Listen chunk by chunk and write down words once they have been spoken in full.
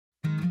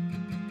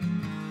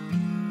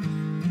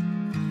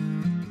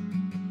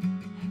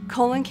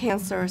Colon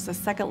cancer is the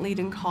second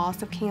leading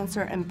cause of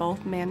cancer in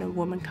both men and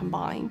women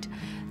combined.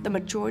 The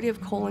majority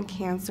of colon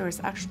cancer is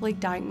actually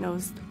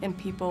diagnosed in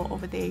people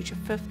over the age of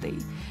 50,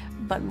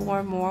 but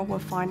more and more we're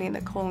finding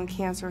that colon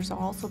cancers are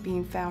also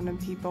being found in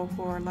people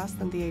who are less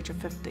than the age of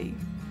 50.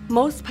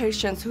 Most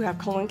patients who have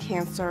colon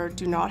cancer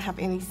do not have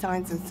any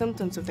signs and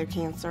symptoms of their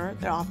cancer.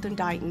 They're often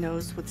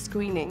diagnosed with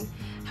screening.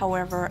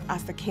 However,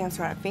 as the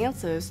cancer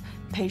advances,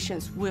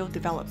 patients will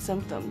develop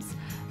symptoms.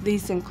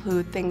 These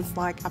include things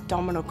like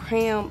abdominal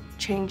cramp,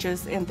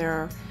 changes in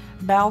their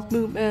bowel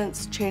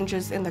movements,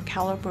 changes in the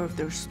caliber of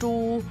their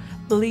stool,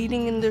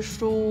 bleeding in their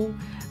stool,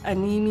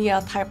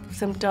 anemia type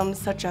symptoms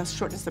such as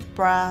shortness of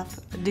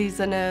breath,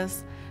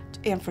 dizziness,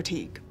 and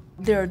fatigue.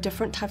 There are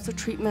different types of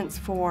treatments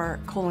for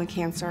colon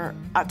cancer.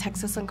 At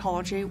Texas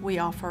Oncology, we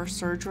offer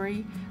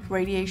surgery,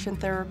 radiation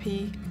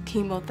therapy,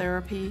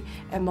 chemotherapy,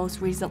 and most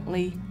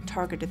recently,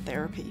 targeted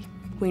therapy.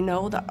 We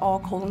know that all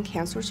colon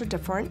cancers are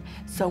different,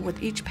 so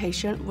with each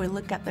patient, we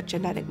look at the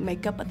genetic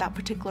makeup of that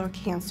particular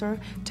cancer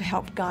to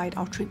help guide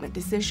our treatment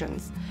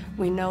decisions.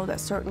 We know that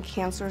certain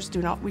cancers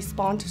do not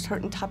respond to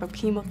certain type of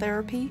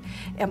chemotherapy,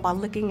 and by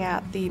looking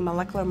at the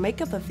molecular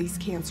makeup of these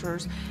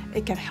cancers,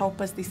 it can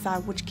help us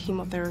decide which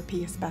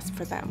chemotherapy is best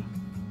for them.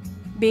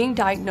 Being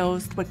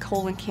diagnosed with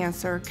colon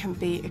cancer can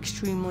be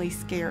extremely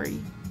scary.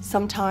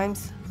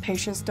 Sometimes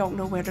patients don't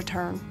know where to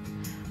turn.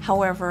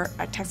 However,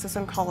 at Texas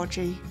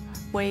Oncology,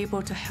 we're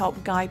able to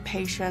help guide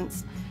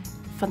patients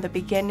from the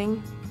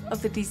beginning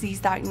of the disease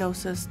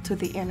diagnosis to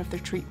the end of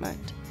their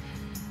treatment.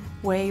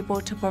 We're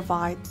able to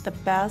provide the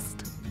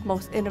best,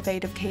 most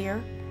innovative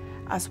care,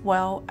 as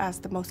well as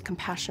the most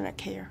compassionate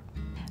care.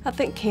 I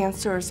think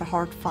cancer is a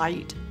hard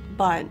fight,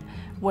 but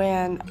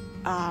when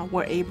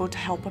we're able to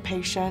help a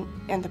patient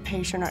and the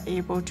patient are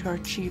able to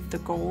achieve the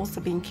goals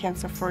of being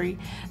cancer-free,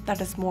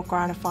 that is more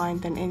gratifying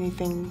than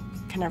anything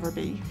can ever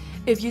be.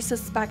 If you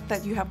suspect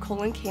that you have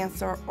colon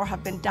cancer or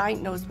have been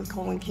diagnosed with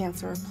colon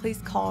cancer, please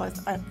call us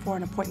for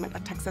an appointment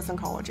at Texas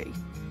Oncology.